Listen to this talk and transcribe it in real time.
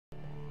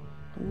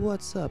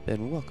What's up,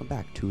 and welcome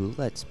back to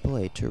Let's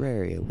Play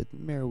Terraria with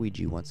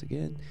Maruigi once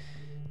again.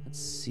 Let's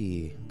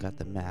see, got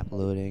the map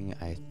loading.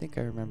 I think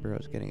I remember I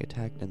was getting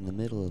attacked in the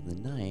middle of the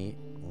night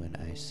when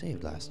I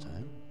saved last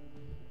time.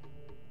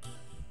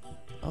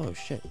 Oh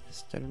shit, it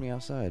started me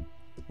outside.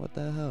 What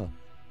the hell?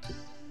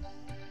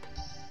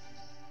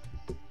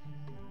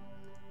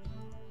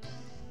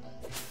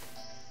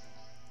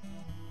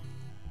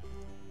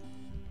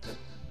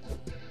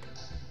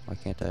 Why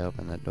can't I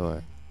open that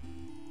door?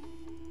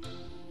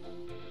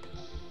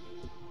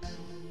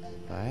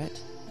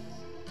 What?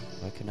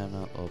 Why can I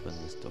not open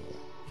this door?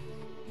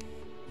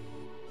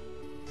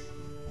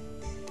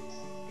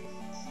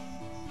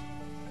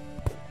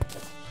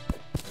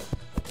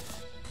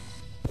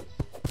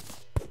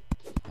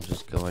 I'll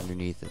just go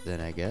underneath it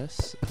then, I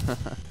guess.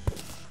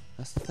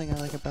 That's the thing I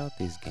like about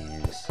these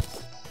games.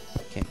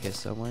 Can't get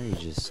somewhere, you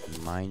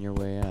just mine your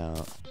way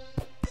out.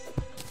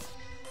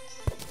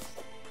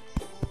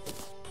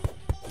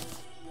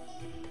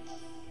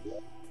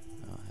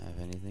 Don't have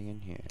anything in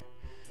here.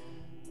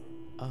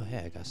 Oh hey,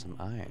 I got some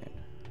iron.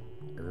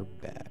 Herb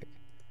bag.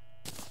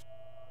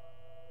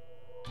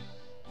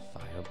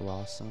 Fire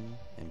blossom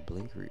and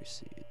blinkery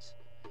seeds.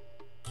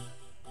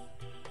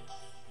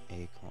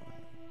 Acorn.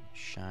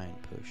 Shine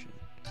potion.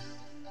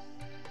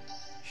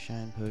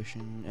 Shine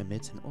potion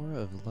emits an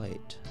aura of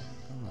light.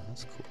 Oh,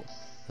 that's cool.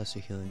 Lesser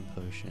healing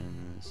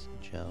potions.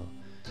 Gel.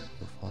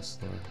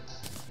 Phosphor.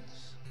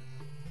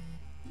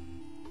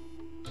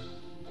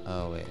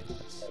 Oh wait,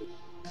 that's...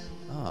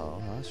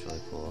 Oh, that's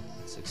really cool.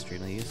 It's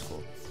extremely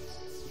useful.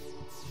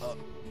 Oh,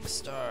 a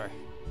star.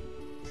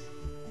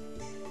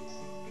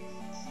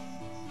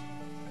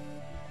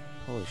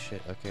 Holy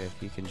shit, okay,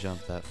 if you can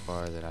jump that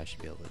far, then I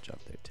should be able to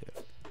jump there too.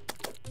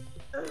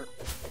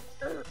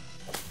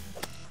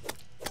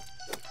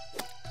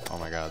 Oh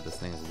my god, this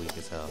thing is weak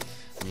as hell.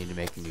 I need to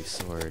make a new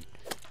sword.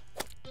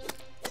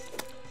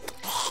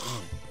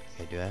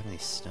 Okay, do I have any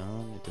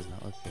stone? It does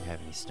not look like I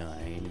have any stone.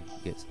 I need to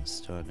get some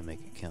stone to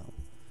make a kiln.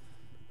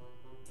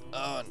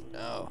 Oh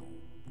no.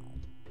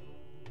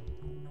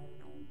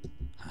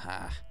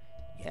 Haha.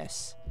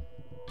 Yes.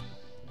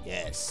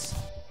 Yes.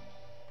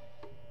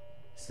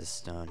 Is this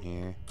stone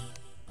here?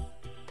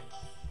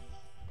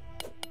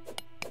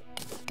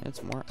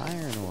 It's more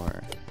iron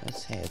ore.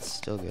 That's, hey, it's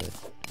still good.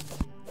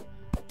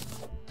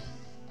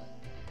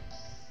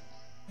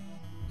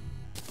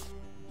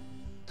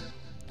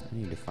 I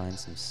need to find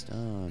some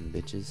stone,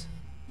 bitches.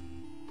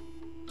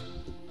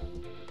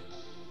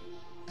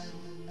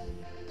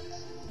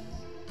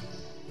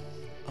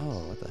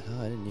 Oh, what the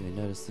hell? I didn't even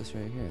notice this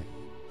right here.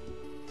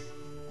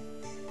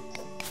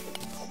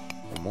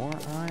 More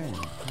iron.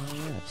 Oh,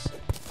 yes.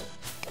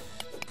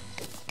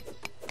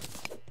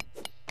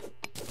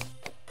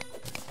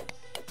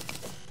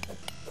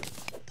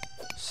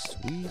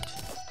 Sweet.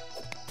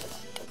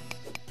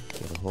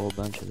 Get a whole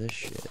bunch of this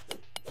shit.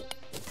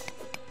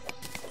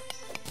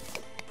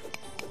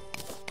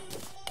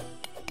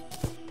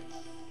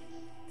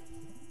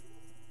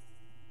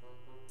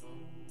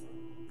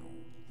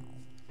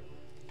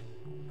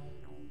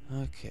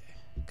 Okay,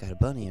 got a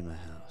bunny in my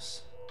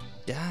house.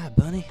 Die,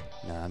 bunny!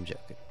 Nah, I'm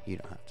joking. You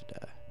don't have to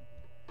die.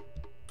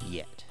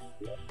 Yet.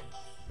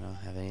 I don't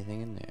have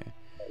anything in there.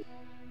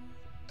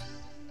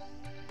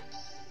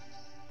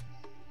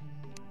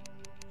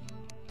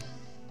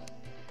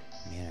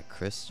 Man, a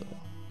crystal.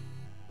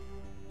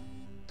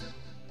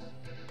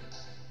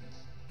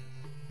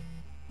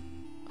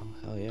 Oh,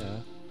 hell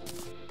yeah.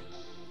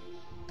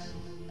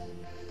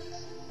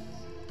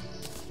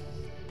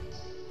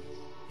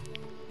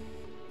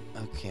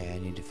 Okay, I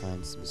need to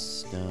find some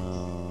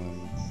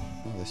stone.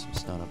 Oh, there's some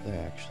stone up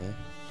there, actually.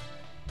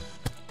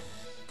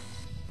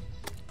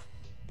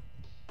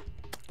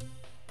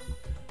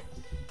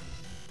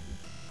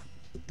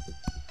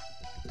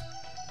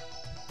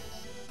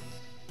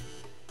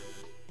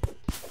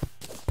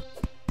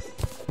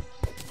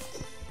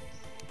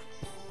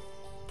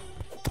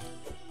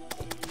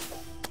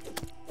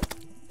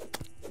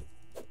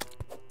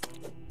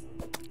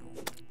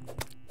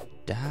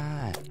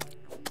 Die!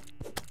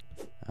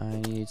 I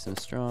need some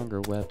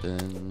stronger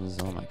weapons.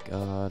 Oh my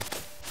god.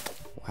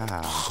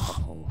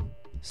 Wow.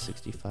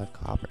 65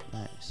 copper.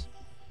 Nice.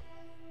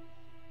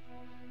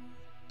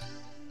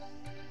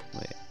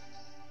 Wait.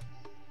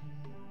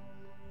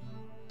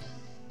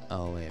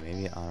 Oh wait,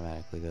 maybe it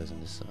automatically goes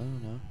into oh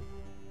no.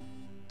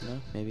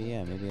 No, maybe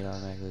yeah, maybe it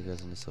automatically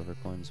goes into silver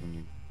coins when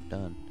you're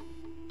done.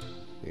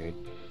 Weird.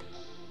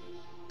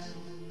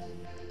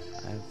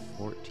 I have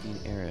 14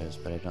 arrows,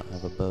 but I don't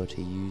have a bow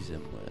to use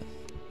them with.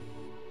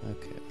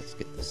 Okay, let's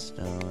get the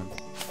stone.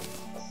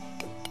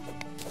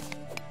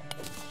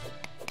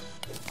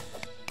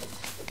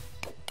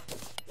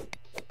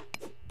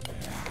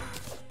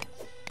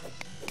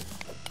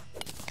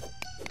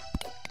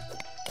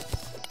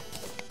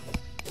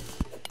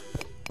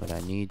 What I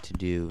need to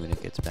do when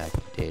it gets back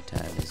to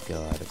daytime is go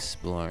out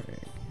exploring.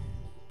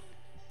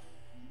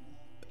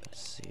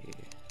 Let's see.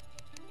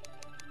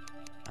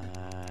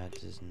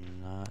 It does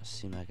not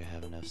seem like I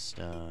have enough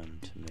stone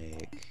to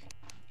make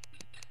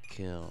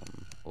kiln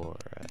or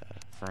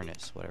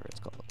furnace, whatever it's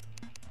called.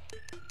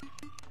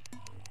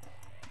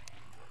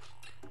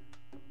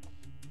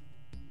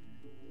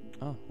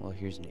 Oh, well,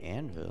 here's an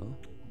anvil.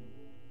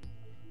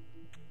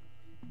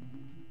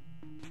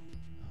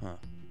 Huh.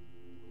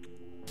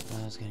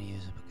 I was gonna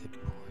use up a good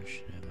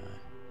portion of my...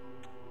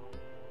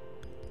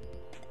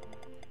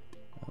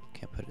 Oh,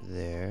 can't put it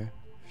there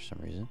for some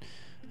reason.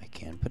 I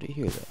can put it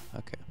here, though.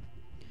 Okay.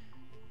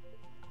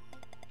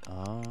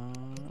 I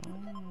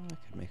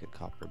could make a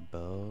copper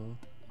bow.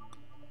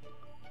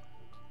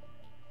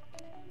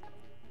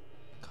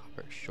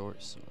 Copper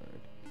short sword.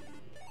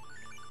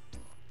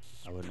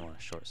 I wouldn't want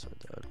a short sword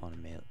though. I'd want a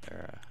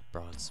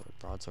broadsword.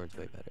 Broadsword's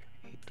way better.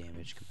 8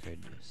 damage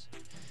compared to this.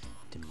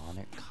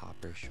 Demonic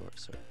copper short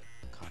sword.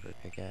 Copper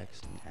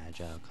pickaxe and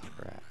agile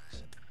copper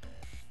axe.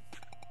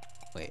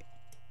 Wait.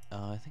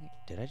 I think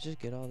did I just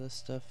get all this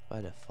stuff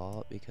by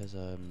default because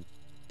I'm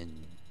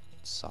in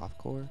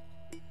softcore?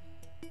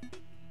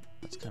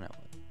 That's kind of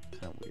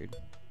weird.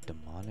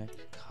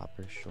 Demonic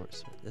copper short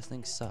sword. This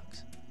thing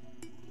sucks.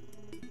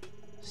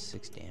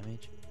 6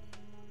 damage.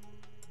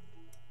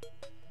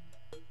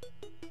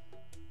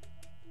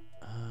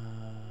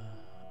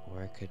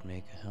 Or I could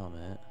make a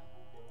helmet.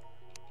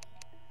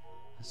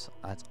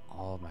 That's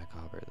all of my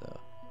copper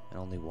though, and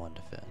only 1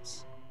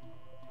 defense.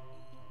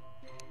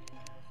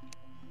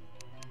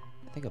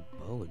 I think a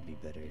bow would be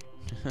better.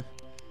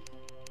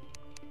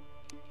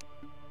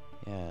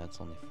 Yeah,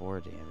 it's only 4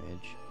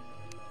 damage.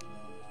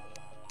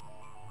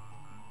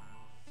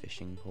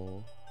 Fishing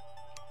pole.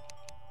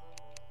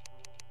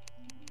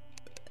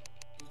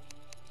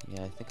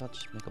 Yeah, I think I'll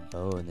just make a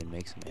bow and then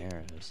make some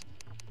arrows.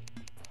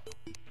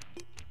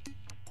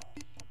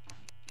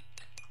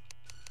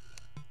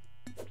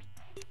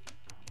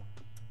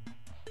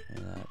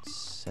 And that's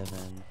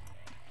 7.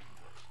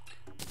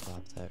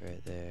 Plop that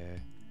right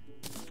there.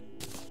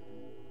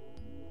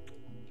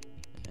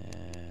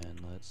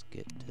 And let's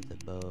get to the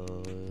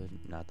bow.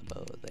 Not the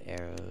bow, the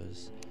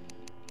arrows.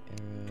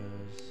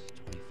 Arrows.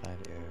 25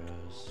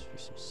 arrows for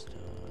some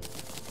stone.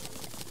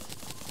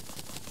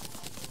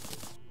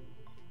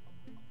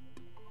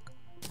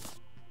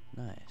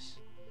 Nice.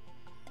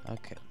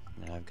 Okay,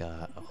 now I've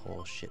got a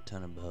whole shit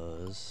ton of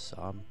bows, so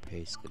I'm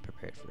basically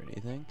prepared for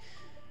anything.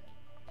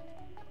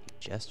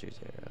 Jester's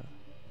arrow.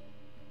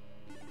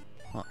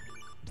 Huh.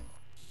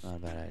 Not a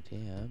bad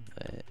idea,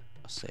 but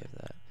I'll save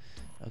that.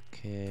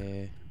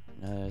 Okay,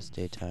 now that it's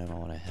daytime, I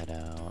want to head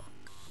out.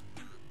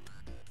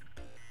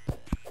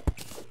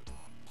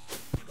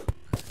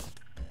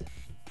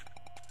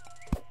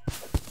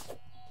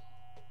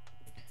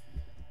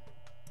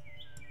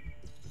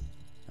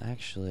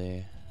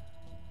 Actually,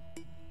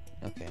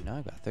 okay, now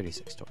I've got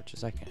 36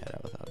 torches. I can head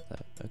out without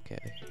that. Okay,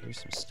 here's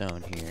some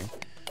stone here.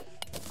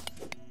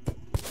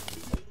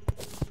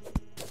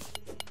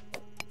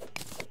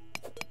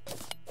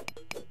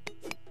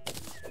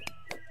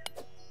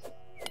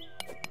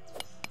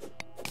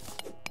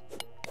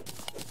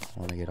 I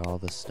want to get all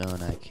the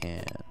stone I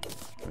can.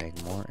 I can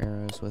make more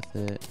arrows with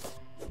it,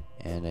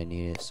 and I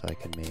need it so I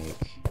can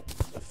make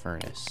a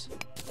furnace,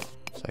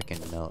 so I can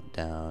melt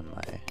down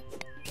my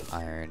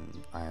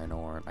iron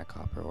ore, my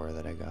copper ore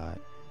that I got.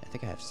 I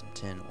think I have some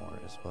tin ore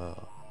as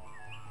well.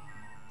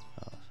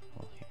 Oh,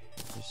 well,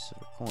 here's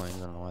silver coins. I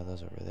don't know why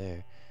those are over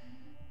there.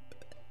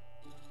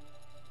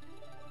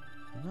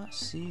 I'm not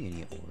seeing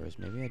any ores.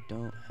 Maybe I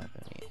don't have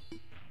any.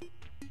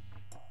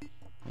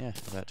 Yeah,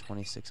 I got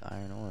 26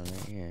 iron ore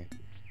right here.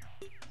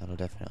 That'll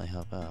definitely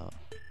help out.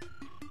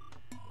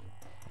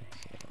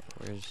 Okay,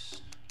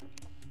 where's...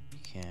 You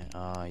can't...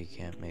 Oh, you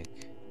can't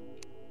make...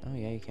 Oh,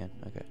 yeah, you can.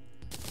 Okay.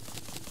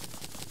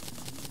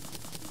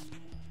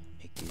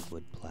 These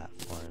wood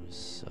platforms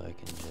so I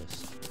can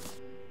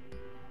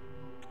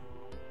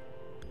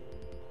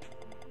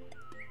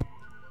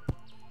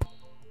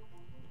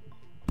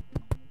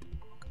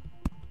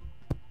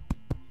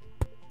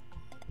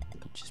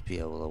just be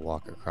able to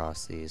walk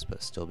across these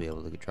but still be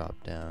able to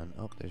drop down.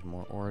 Oh, there's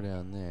more ore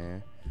down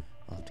there.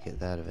 I'll have to get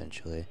that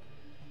eventually.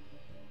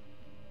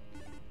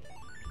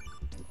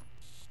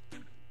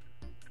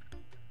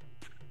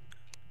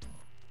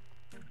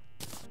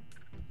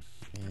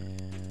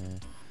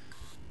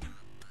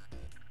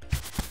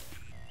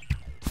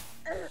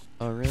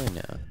 Oh, really?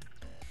 No.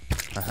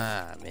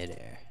 Aha,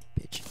 midair,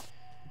 bitch.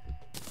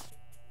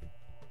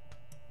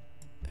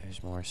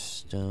 There's more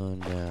stone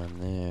down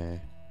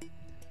there.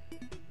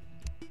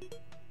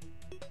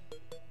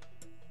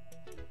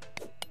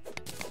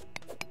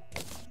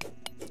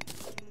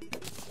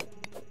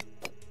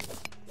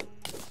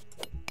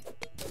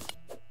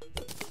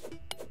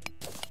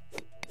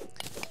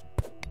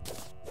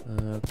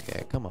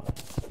 Okay, come on.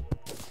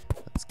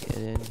 Let's get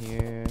in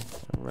here.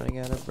 I'm running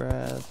out of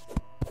breath.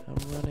 I'm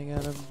running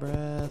out of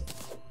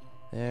breath.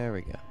 There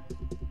we go.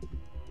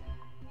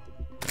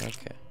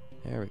 Okay,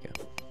 there we go.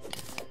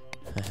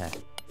 Haha.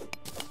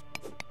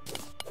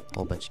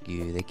 Whole bunch of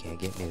goo. They can't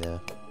get me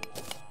though.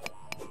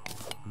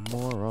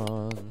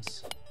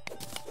 Morons.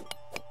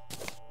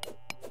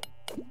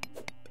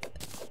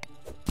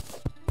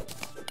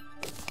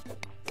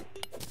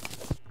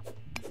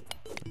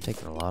 I'm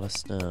taking a lot of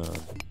stone.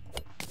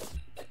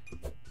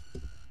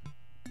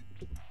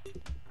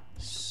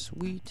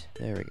 Sweet.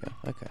 There we go.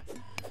 Okay.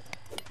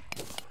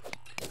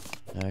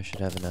 Now I should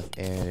have enough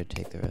air to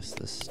take the rest of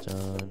the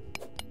stone.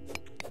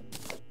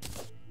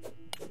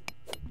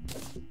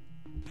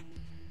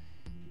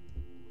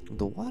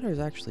 The water is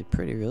actually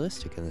pretty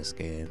realistic in this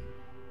game.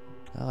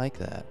 I like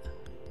that.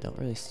 Don't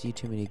really see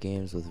too many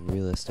games with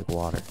realistic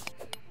water.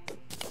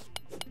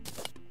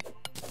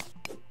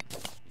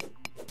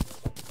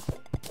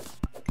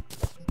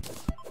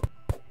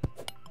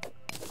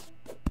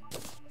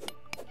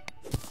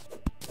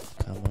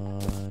 Come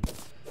on.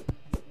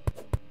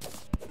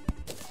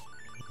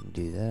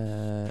 Do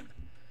that.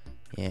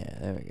 Yeah,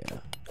 there we go.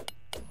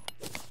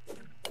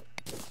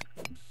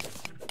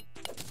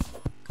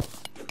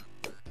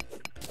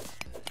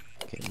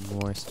 Get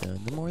more stone.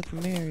 The more the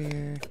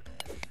merrier.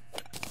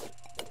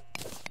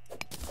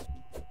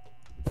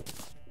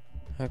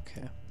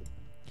 Okay.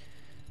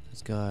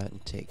 Let's go out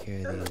and take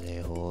care of these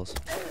a-holes.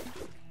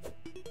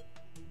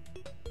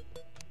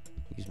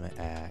 Use my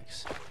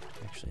axe.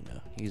 Actually, no.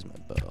 Use my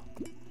bow.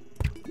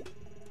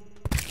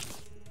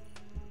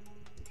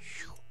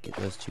 Get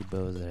those 2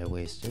 bows that I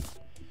wasted.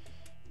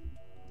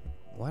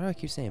 Why do I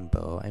keep saying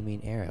bow? I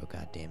mean arrow,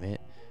 goddammit.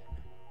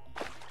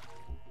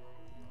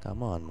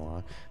 Come on,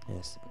 moron.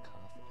 Yes.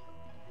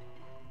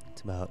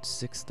 It's about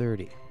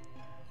 6:30.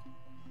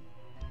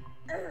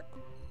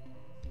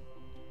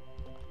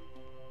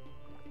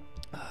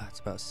 It's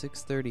about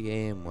 6:30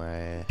 a.m.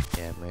 where I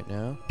am right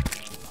now.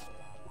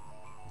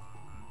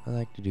 I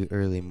like to do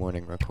early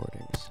morning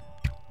recordings.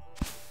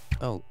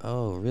 Oh,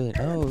 really?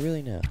 Oh,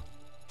 really now?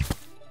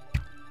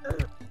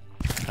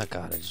 Oh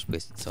god, I just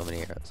wasted so many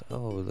arrows.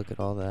 Oh, look at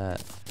all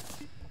that.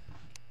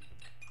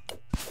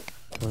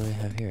 What do we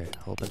have here? A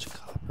whole bunch of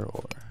copper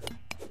ore.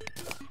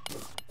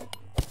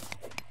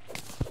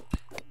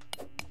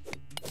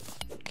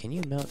 Can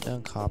you melt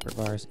down copper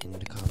bars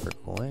into copper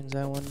coins,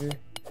 I wonder?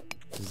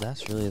 Because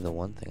that's really the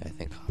one thing I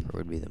think copper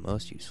would be the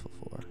most useful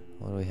for.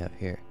 What do we have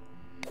here?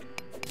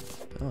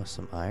 Oh,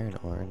 some iron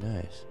ore,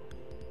 nice.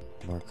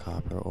 More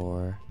copper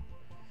ore.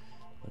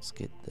 Let's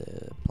get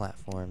the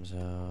platforms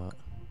out.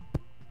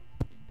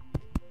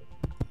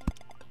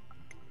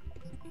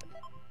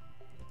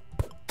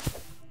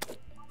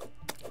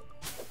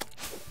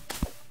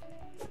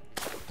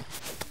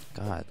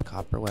 God,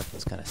 copper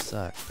weapons kind of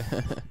suck.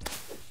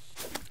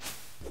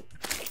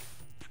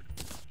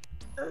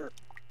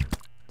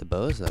 The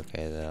bow's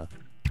okay though.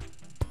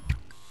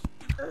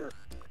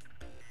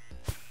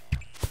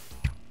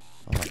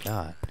 Oh my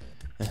god.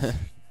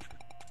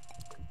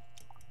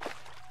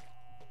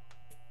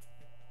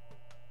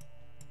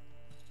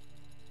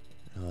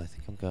 Oh, I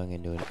think I'm going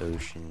into an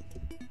ocean.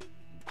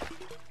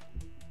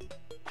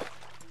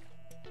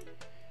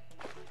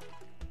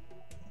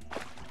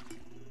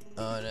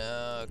 Oh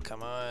no,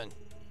 come on.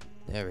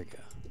 There we go.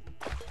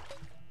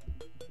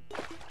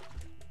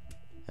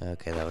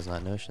 Okay, that was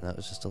not an ocean, that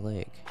was just a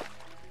lake.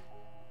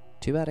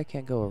 Too bad I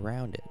can't go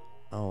around it.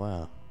 Oh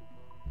wow.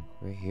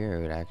 Right here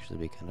would actually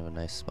be kind of a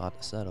nice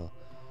spot to settle.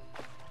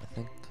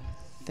 I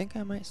think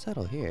I might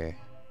settle here.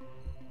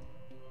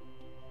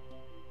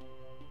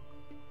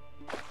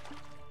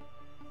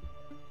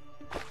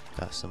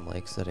 Got some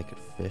lakes that I could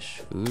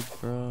fish food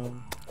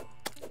from.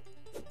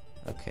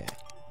 Okay.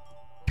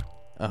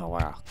 Oh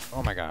wow.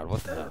 Oh my god,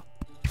 what the hell?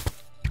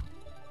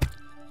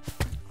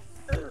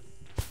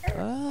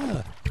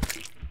 Ah!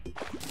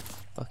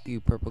 Fuck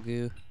you, purple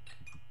goo.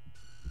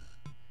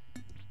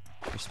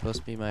 You're supposed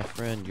to be my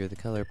friend, you're the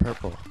color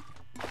purple.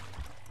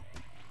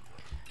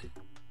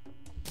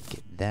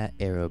 Get that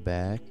arrow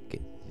back,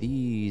 get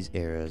these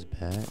arrows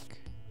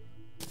back.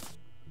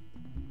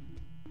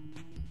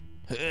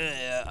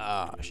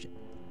 Ah, oh, shit.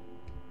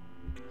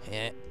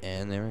 Yeah,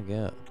 and there we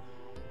go.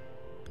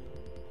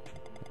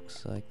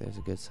 Looks like there's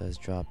a good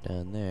sized drop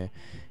down there.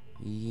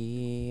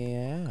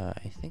 Yeah,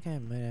 I think I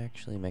might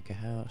actually make a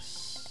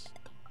house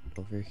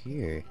over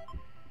here.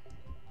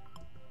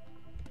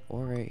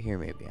 Or right here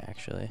maybe,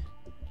 actually.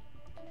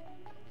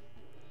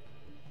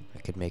 I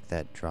could make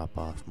that drop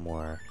off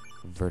more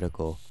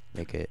vertical,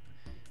 make it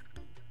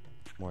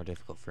more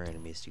difficult for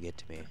enemies to get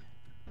to me.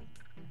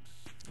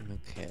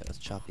 Okay, let's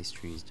chop these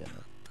trees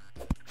down.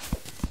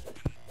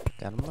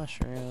 Got a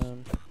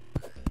mushroom.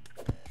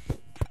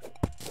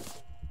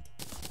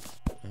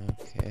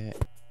 Okay.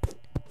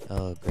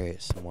 Oh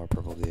great, some more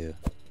purple goo.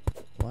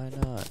 Why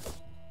not?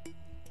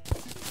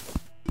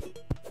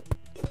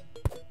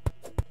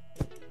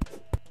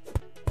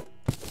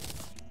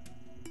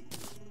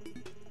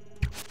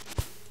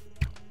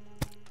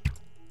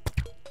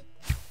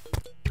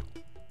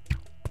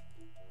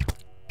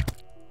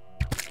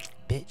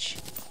 Bitch.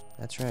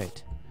 That's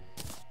right.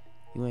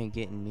 You ain't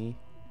getting me.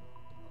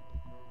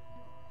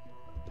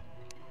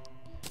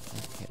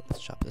 Okay, let's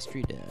chop this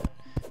tree down.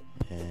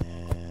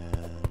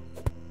 And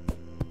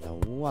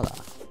voila.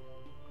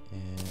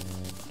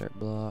 And dirt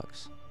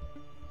blocks.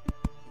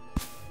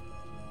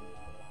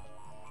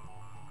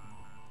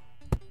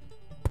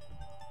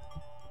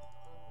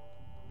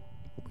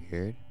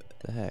 Weird. What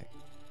the heck?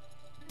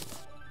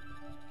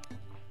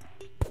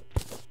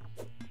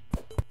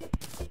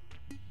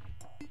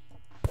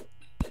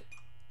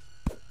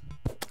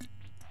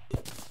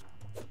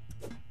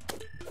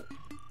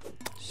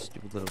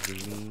 Little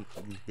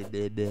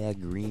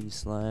green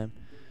slime.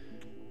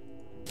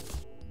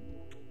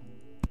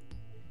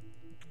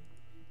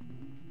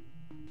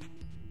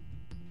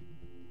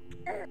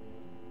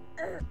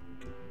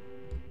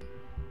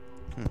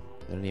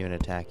 They don't even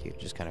attack you, it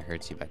just kind of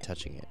hurts you by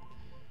touching it.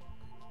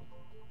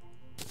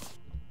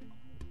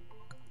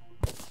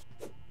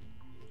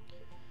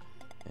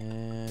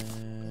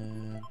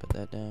 And put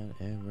that down,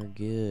 and we're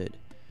good.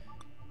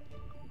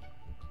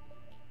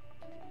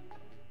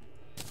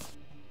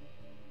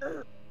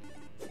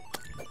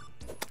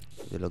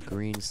 Little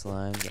green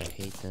slimes, I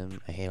hate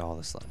them. I hate all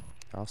the slime.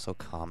 They're all so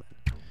common.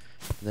 And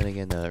then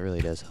again, though, it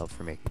really does help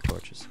for making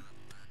torches.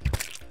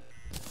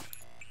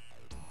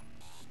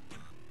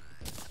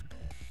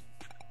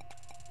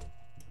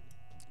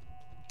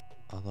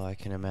 Although I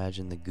can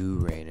imagine the goo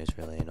rain is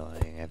really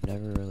annoying. I've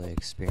never really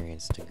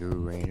experienced a goo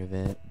rain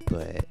event,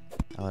 but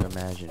I would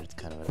imagine it's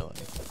kind of annoying.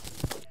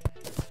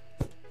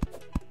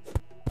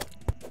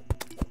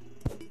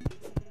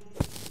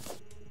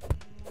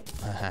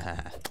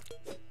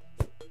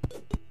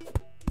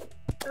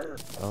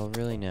 Oh,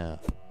 really now?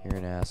 You're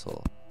an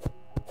asshole.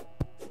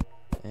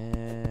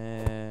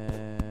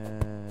 And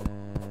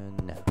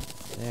no.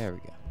 There we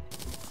go.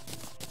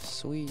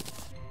 Sweet.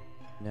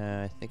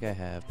 Now I think I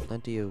have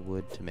plenty of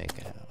wood to make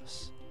a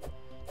house.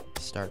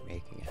 Start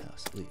making a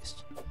house, at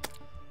least.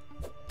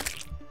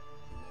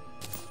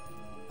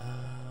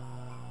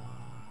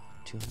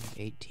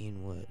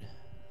 218 wood.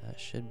 That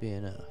should be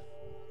enough.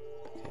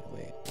 Okay,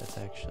 wait. That's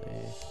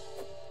actually...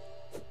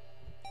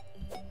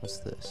 What's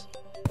this?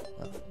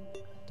 Oh,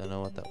 don't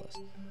know what that was.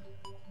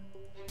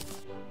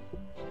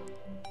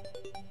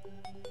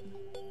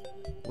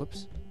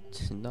 Whoops.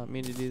 Did not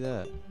mean to do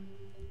that.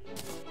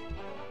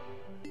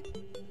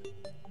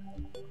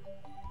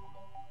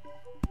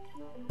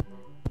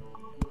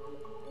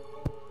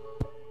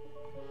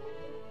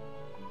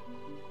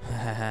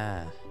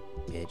 Haha,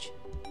 bitch.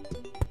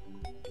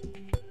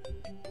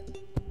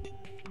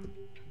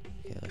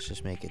 Okay, let's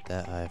just make it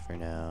that high for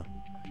now.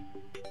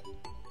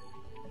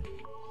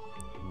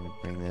 I'm gonna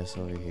bring this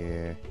over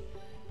here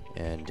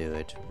and do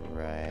it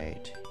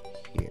right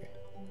here.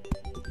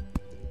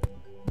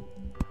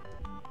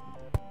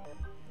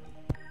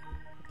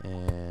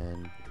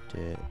 And do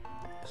it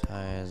as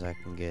high as I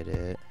can get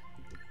it.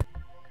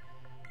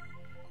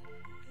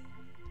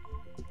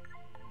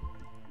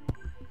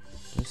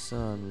 Just so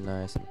I'm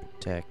nice and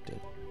protected.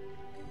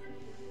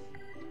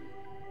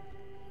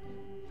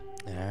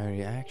 And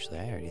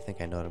I already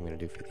think I know what I'm gonna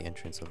do for the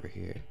entrance over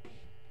here.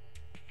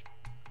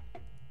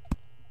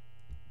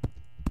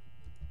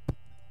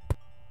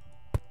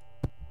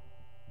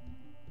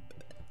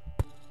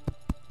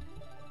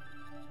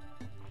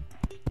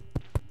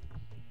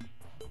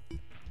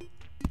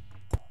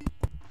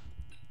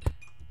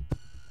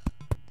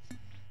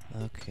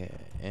 Okay,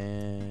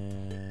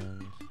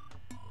 and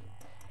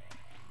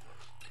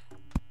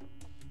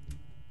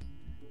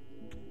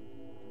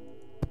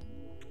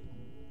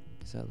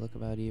does that look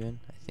about even?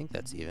 I think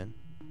that's even.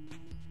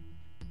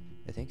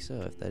 I think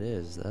so. If that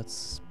is,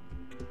 that's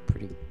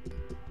pretty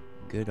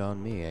good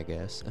on me, I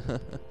guess.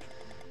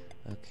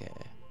 Okay.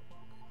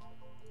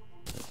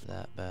 Put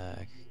that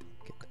back.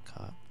 Get the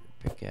copper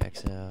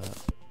pickaxe out.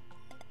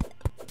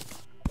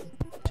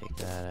 Take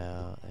that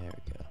out. There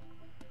we go.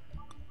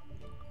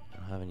 I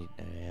don't have any.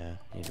 Yeah,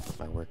 I need to put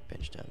my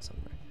workbench down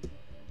somewhere.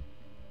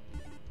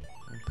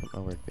 I'll put my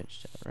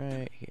workbench down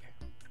right here.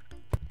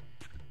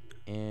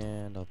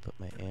 And I'll put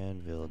my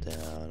anvil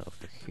down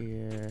over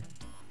here.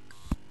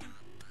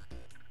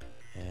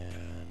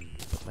 And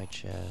put my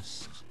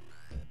chest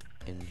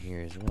in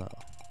here as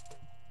well.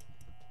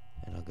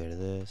 And I'll go to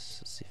this.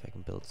 Let's see if I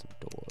can build some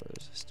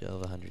doors. I still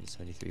have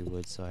 173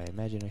 wood, so I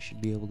imagine I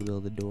should be able to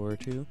build a door or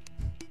two.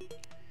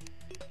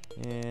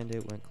 And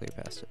it went clear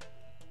past it.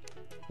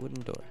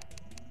 Wooden door.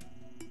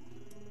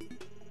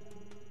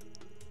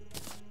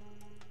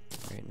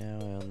 Right now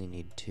I only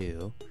need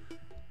 2.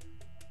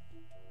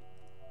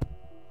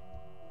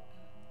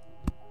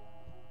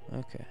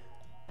 Okay.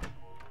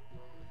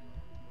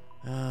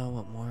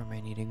 What more am I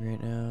needing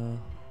right now?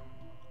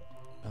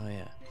 Oh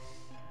yeah.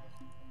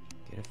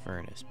 Get a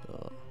furnace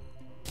built.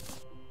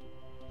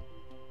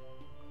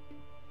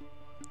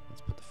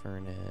 Let's put the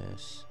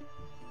furnace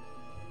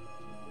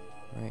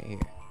right here.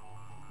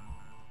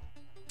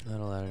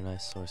 That'll add a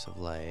nice source of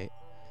light.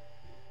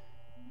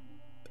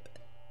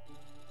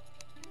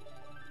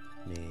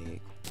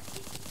 Make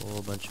a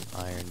whole bunch of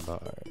iron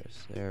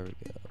bars. There we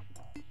go.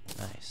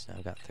 Nice. Now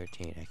I've got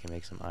 13. I can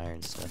make some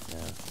iron stuff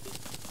now.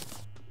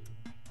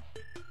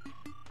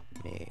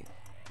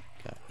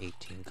 Got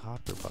 18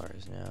 copper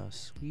bars now.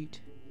 Sweet.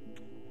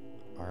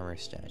 Armor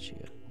statue.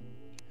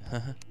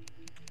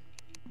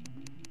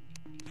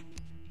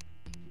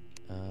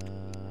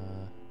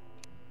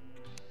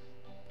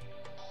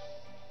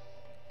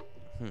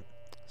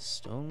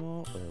 Stone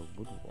wall or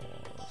wood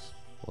walls?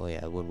 Well,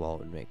 yeah, wood wall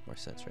would make more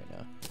sense right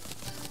now.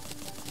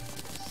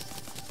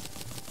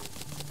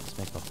 Let's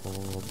make a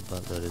whole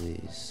buttload of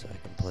these so I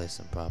can place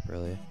them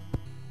properly.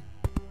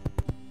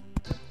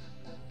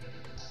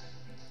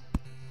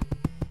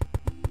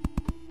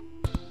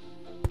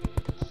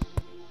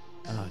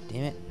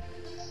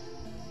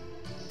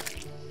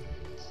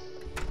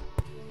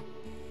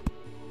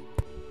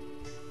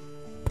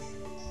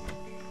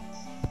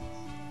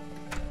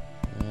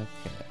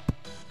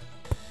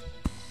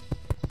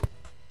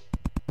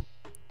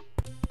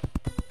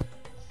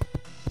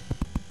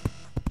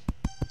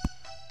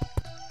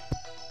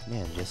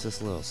 Man, just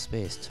this little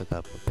space took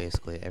up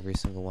basically every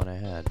single one I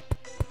had.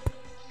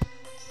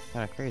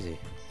 Kinda crazy.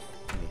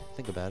 When you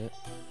think about it.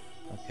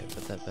 Okay,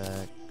 put that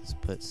back. Let's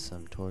put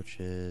some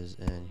torches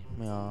in.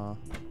 Aw.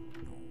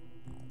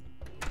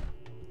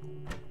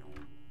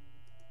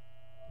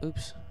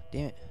 Oops.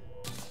 Damn it.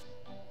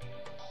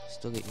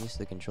 Still getting used to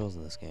the controls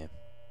in this game.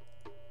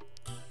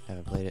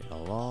 Haven't played it in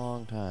a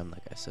long time,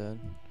 like I said.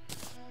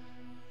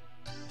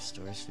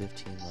 Restores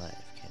 15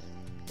 life. Can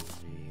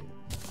be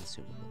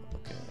consumable.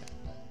 Okay.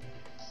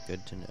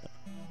 Good to know.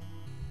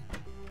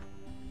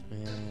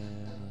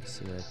 And let's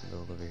see what I can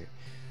build over here.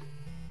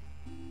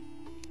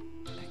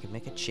 I can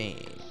make a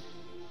chain.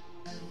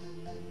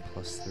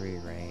 +3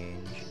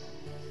 range.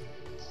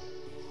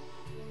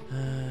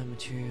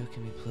 Material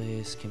can be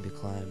placed, can be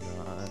climbed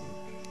on.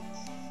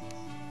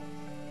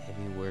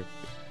 Heavy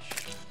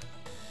workbench.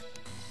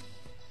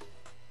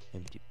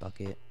 Empty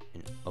bucket.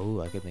 And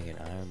oh, I could make an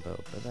iron bow,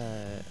 but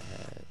that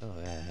has, oh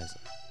yeah, it has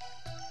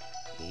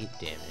 8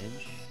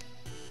 damage.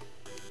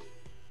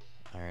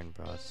 Iron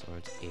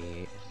broadswords 8, and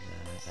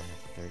that I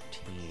have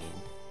 13.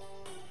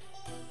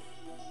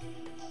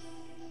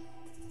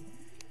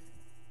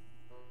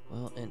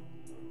 Well, an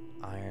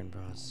iron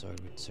broadsword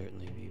would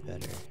certainly be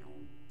better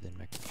than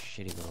my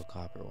shitty little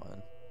copper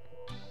one.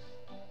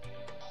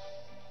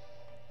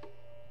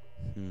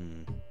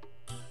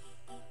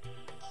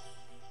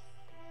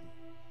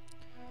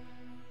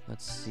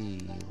 Let's see,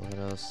 what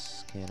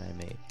else can I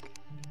make?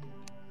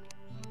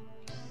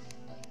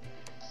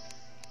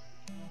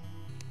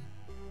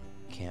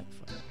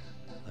 Campfire.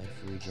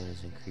 Life regen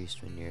is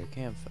increased when near a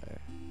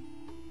campfire.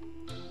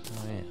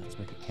 Oh yeah, let's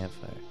make a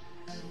campfire.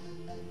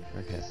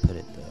 Where can I put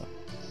it though?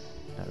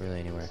 Not really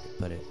anywhere I could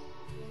put it.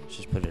 Let's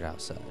just put it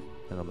outside.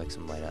 That'll make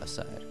some light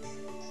outside.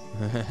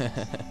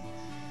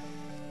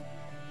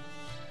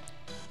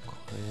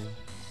 Coil.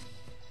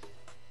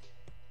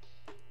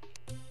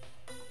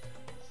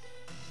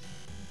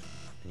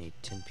 I need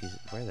 10 pieces.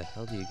 Where the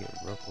hell do you get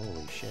rope?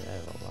 Holy shit, I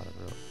have a lot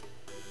of rope.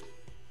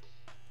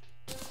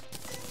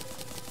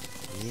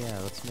 Yeah,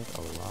 let's make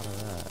a lot of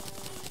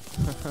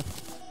that.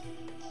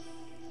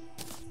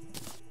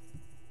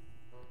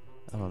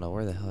 I don't know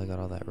where the hell I got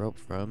all that rope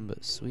from,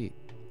 but sweet.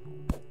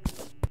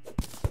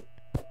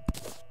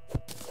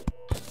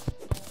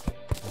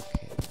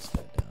 Okay, let's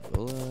go down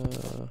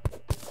below.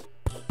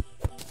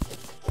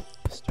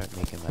 Start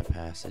making my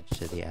passage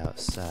to the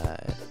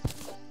outside.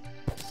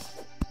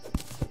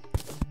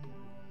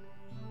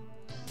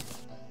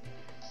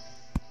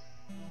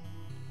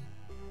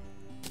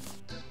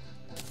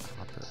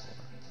 Copper ore.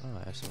 Oh,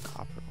 I have some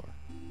copper ore.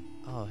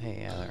 Oh,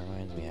 hey, yeah, that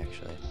reminds me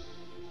actually.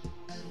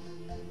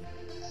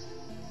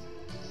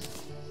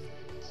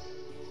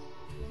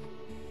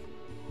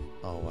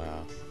 Oh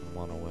wow, I'm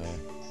 1 away.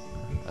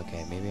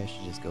 Okay, maybe I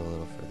should just go a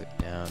little further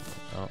down.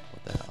 Oh,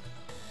 what the hell.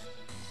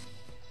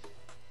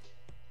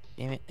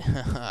 Damn it. Okay,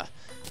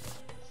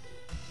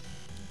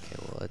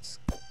 well let's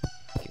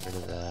get rid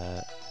of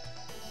that.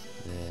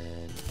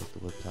 Then pick the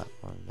wood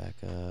platform back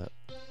up.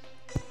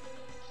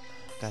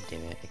 God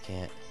damn it, I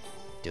can't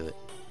do it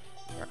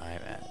where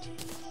I'm at.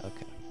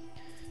 Okay.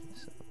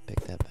 So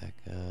pick that back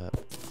up.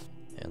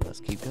 And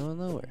let's keep going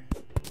lower.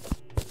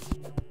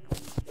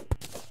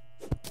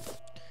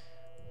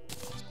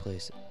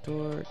 Place a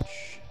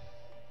torch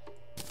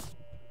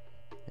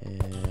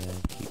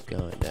and keep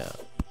going down.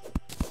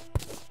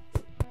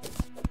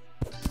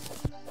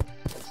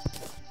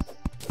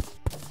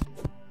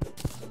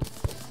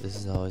 This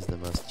is always the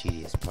most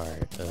tedious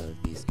part of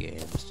these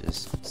games,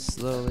 just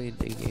slowly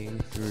digging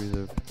through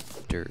the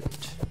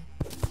dirt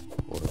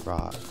or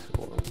rock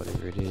or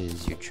whatever it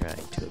is you're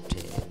trying to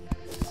obtain.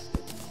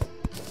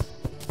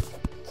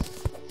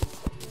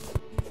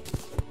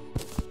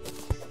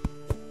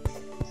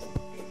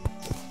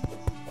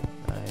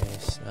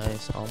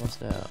 Nice,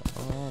 almost out.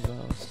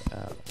 Almost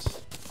out.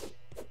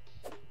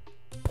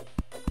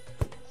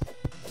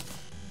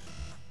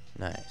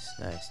 Nice,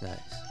 nice,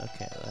 nice.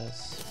 Okay,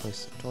 let's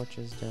place some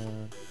torches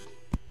down.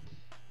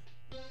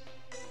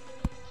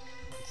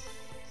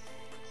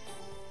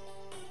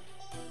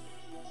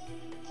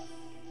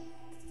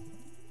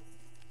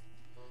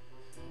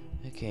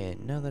 Okay,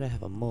 now that I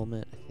have a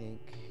moment, I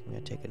think I'm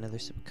gonna take another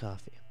sip of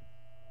coffee.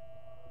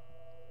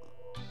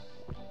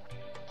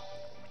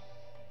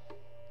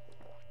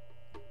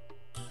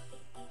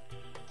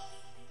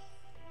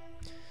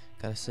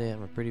 Gotta say,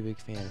 I'm a pretty big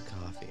fan of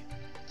coffee.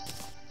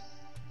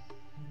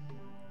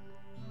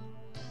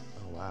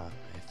 Oh wow,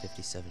 I have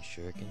 57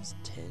 shurikens,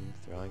 10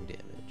 throwing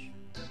damage.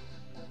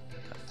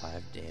 Got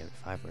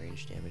 5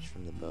 range damage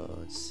from the bow,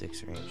 and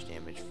 6 range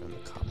damage from the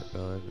copper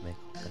bow to make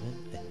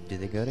lemon. Do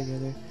they go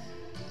together?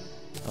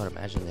 I would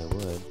imagine they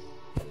would.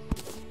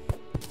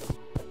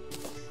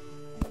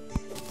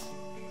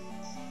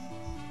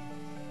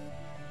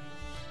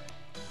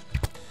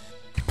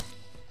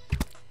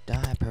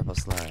 Die, purple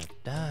slime,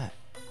 die!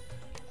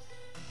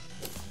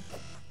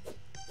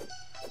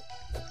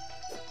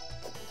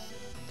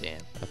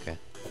 Damn, okay.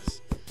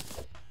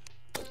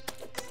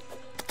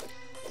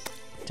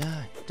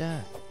 Die,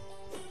 die,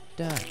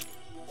 die,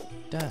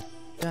 die,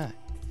 die.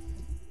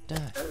 Die.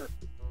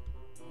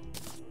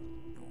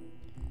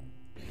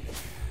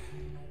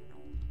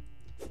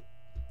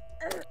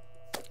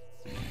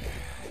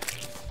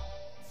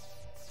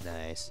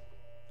 Nice.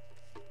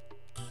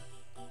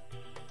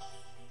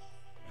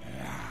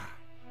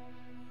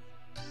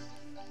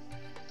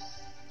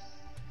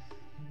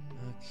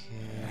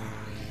 Okay.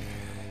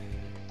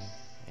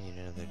 I need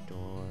another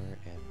door,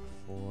 and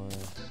before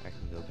I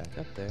can go back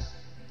up there,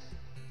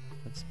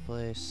 let's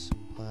place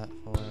some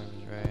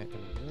platforms right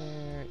over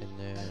there, and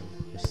then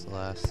place the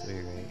last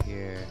three right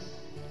here.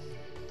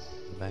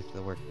 Go back to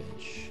the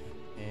workbench.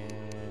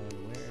 And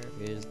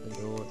where is the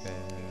door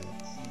at?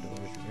 The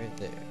door's right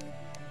there.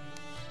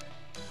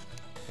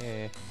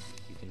 Okay,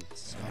 you can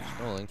stop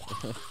scrolling.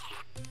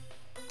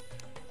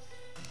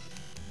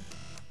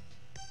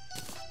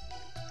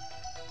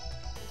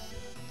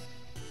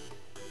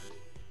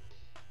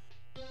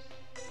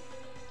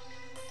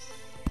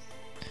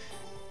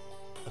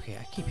 Okay,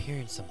 I keep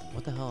hearing something.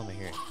 What the hell am I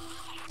hearing?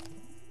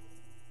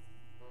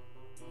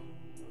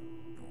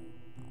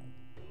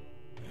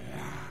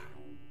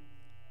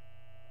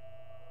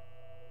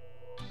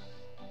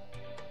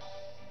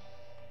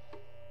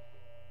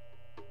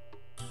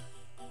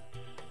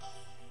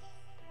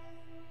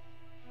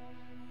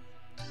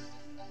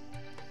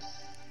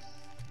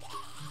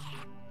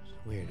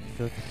 It's weird. I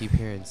feel like I keep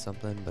hearing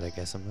something, but I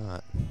guess I'm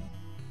not.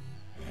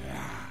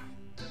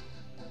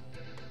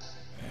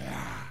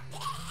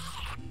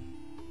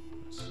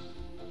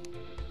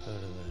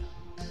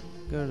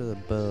 Go to the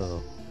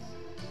bow.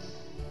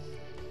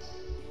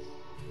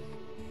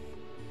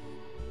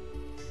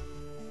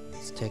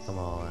 Let's take them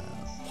all out.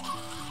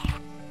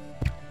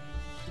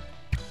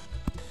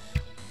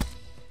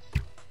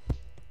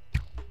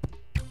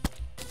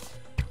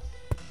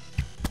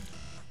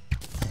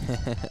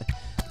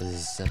 This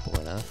is simple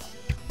enough.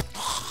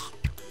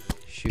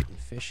 Shooting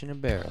fish in a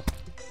barrel.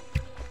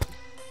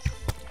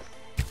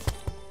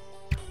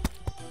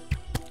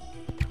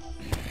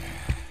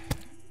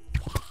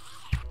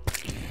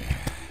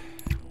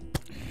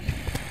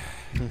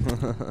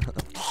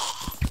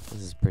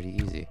 This is pretty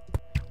easy.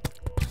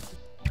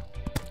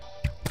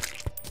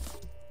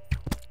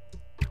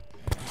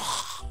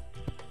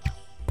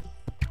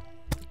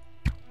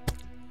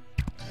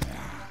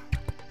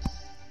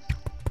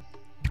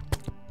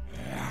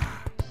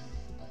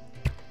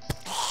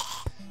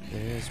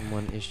 There is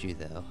one issue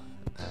though.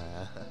 How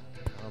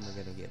am I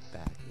gonna get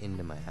back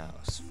into my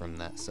house from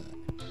that side?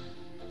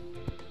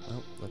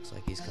 Oh, looks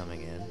like he's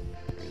coming in.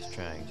 Or he's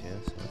trying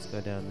to, so let's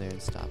go down there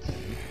and stop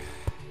him.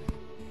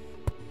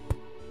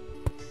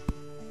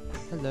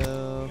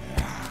 Hello.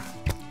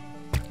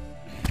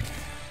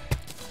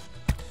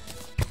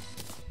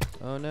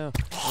 Oh no.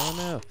 Oh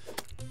no.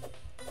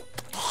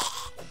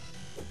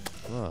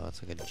 Whoa,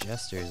 it's like a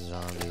jester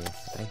zombie.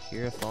 I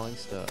hear a falling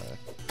star.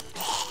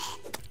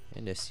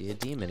 And I see a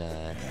demon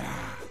eye.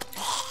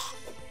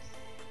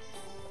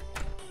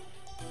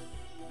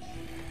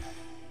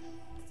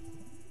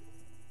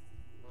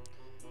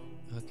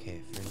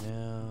 Okay, for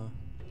now.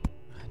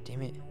 Ah,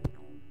 damn it.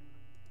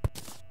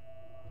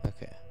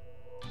 Okay.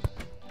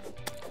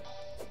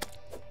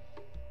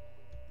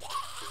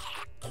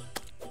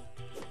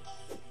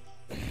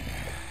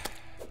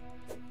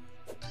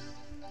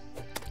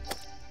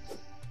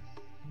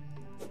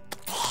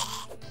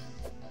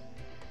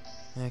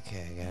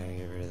 Okay, I gotta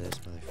get rid of this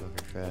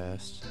motherfucker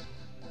fast.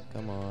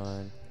 Come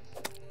on.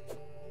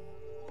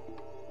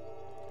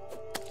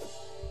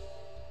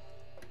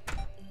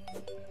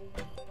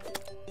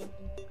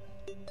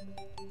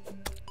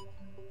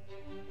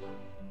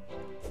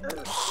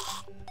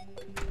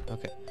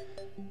 Okay.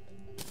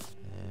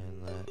 And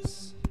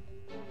let's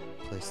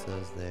place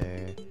those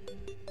there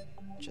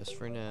just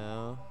for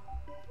now.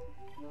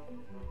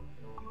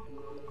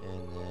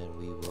 And then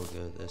we will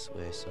go this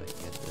way so I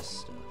can get this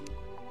stuff.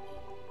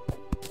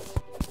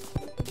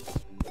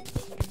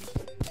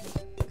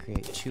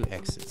 Create 2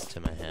 exits to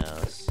my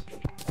house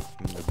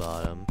from the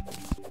bottom.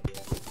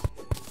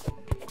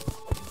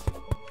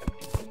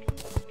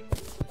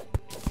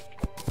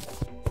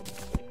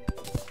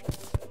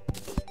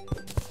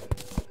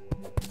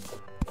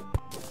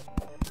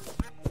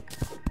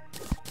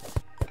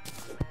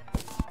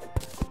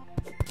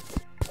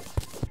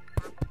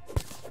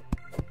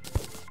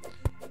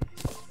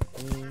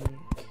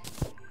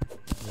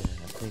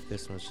 I think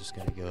this one's just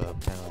gonna go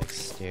up kind of like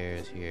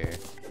stairs here.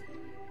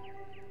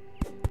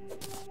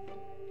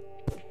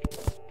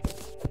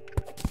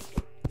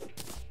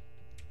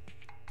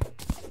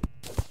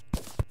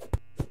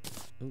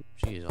 Oh,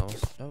 geez,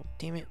 almost. Oh,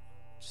 damn it.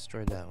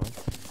 Destroyed that one.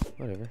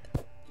 Whatever.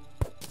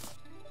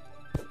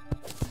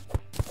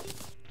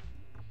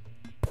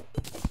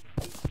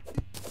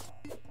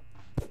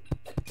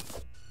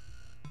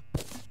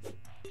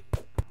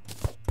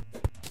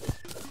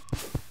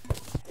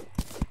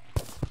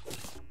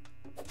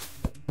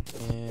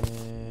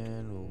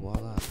 And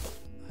voila.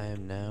 I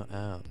am now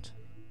out.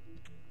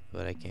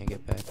 But I can't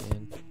get back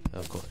in.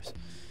 Of course.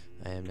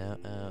 I am now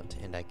out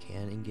and I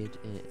can get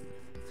in.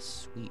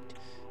 Sweet.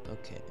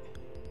 Okay.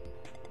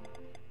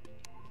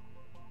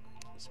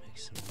 Let's make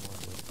some more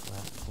wood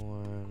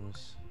platforms.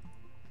 those.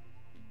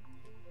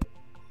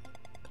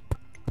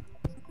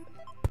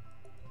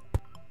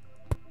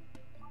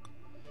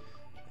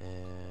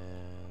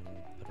 And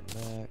put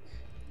him back.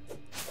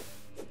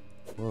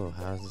 Whoa,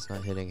 how is this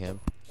not hitting him?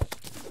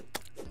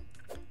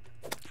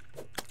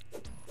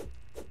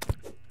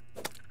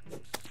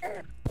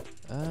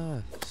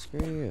 Ah,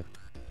 screw you.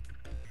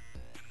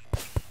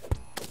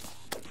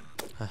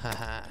 Ha ha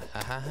ha ha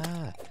ha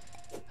ha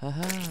ha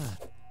ha.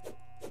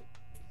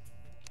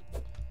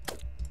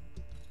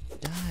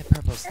 Die,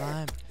 purple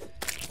slime.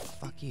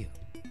 Fuck you.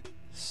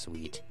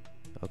 Sweet.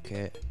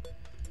 Okay.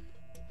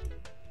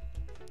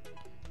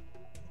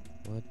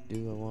 What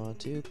do I want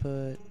to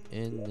put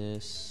in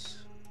this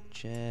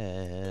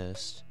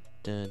chest?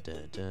 Dun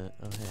dun dun.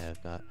 Oh hey,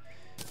 I've got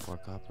more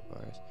copper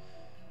bars.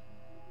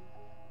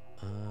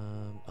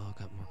 Oh, I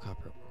got more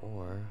copper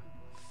ore.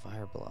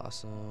 Fire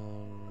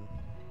blossom.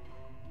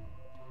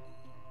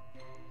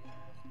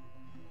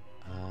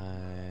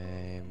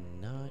 I'm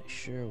not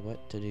sure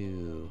what to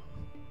do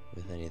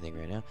with anything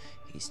right now.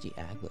 Hasty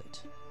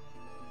aglet.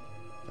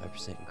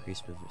 5%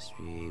 increased movement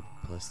speed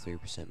plus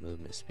 3%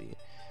 movement speed.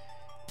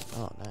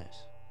 Oh,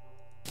 nice.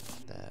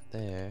 That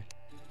there.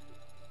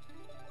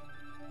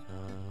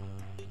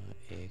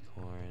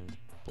 Acorns,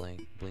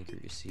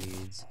 blinker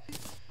seeds.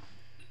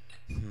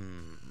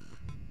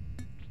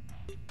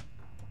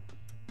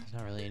 There's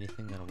not really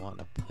anything that I want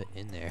to put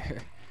in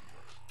there.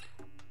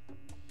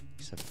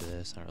 Except for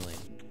this, I don't really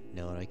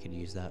know what I could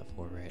use that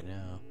for right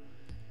now.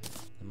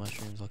 The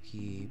mushrooms I'll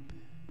keep.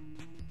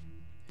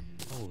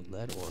 Oh,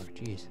 lead ore,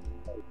 jeez.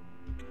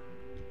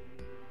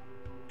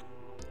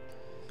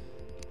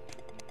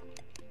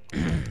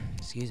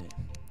 Excuse me.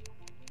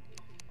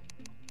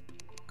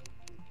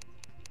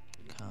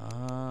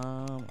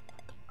 Come.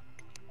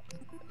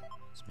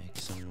 Let's make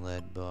some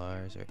lead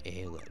bars, or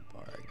a lead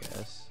bar, I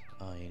guess.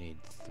 Oh, you need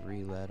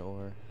 3 lead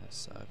ore? That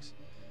sucks.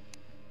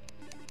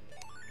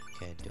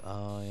 Okay,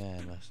 oh yeah,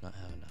 I must not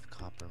have enough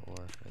copper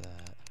ore for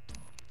that.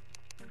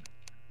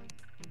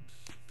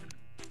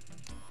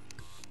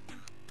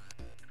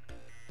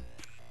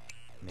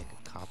 Make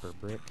a copper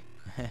brick.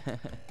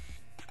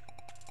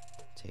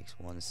 Takes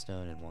 1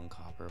 stone and 1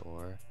 copper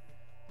ore.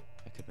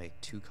 I could make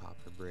 2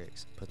 copper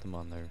bricks and put them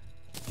on there.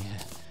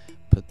 Yeah,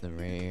 put them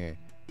right here.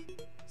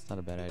 It's not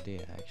a bad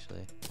idea,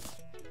 actually.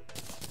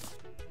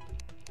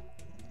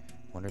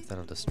 Wonder if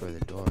that'll destroy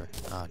the door.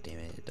 Oh, damn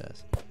it, it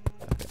does.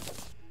 Okay.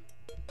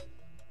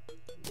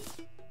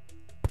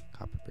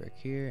 Copper brick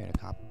here and a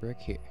copper brick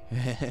here.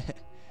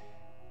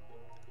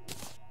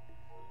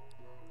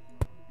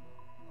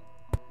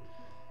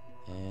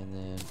 And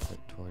then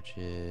put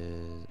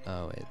torches.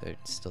 Oh wait, they're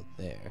still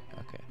there.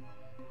 Okay.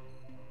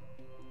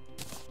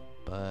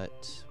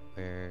 But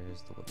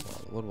where's the wood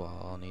wall? The wood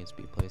wall needs to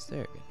be placed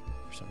there again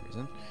for some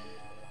reason.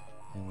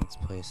 And let's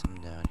place them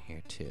down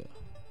here too.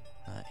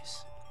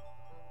 Nice.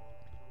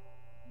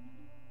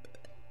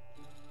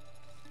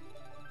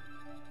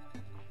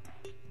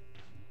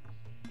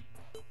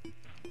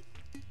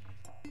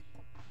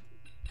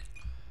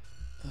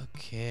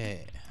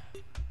 Okay.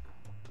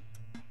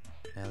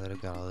 Now that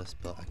I've got all this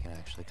built, I can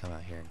actually come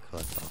out here and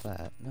collect all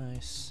that.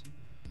 Nice.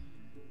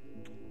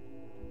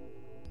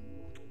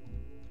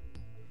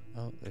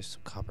 Oh, there's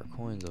some copper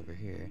coins over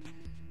here.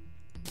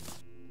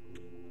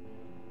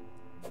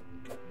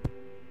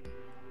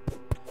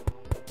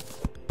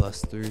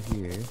 Bust through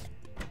here.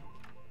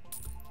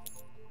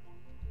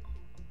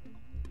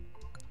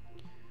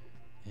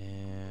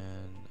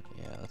 And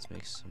yeah, let's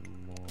make some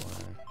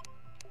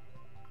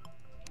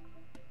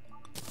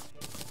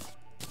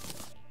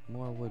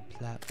more wood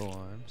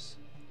platforms.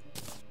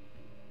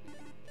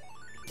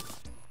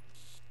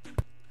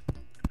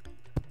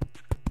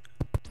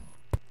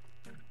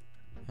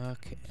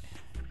 Okay,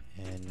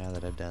 and now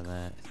that I've done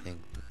that, I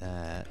think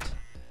that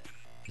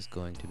is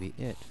going to be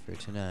it for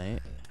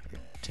tonight. Or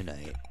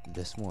tonight,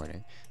 this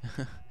morning.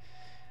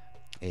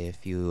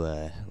 If you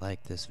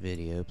like this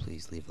video,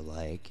 please leave a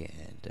like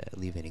and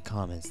leave any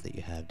comments that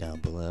you have down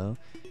below.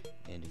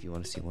 And if you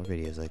want to see more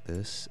videos like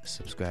this,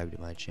 subscribe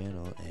to my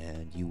channel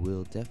and you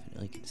will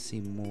definitely get to see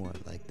more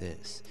like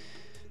this.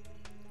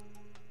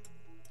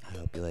 I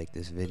hope you like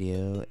this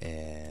video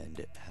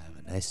and have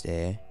a nice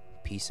day.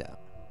 Peace out.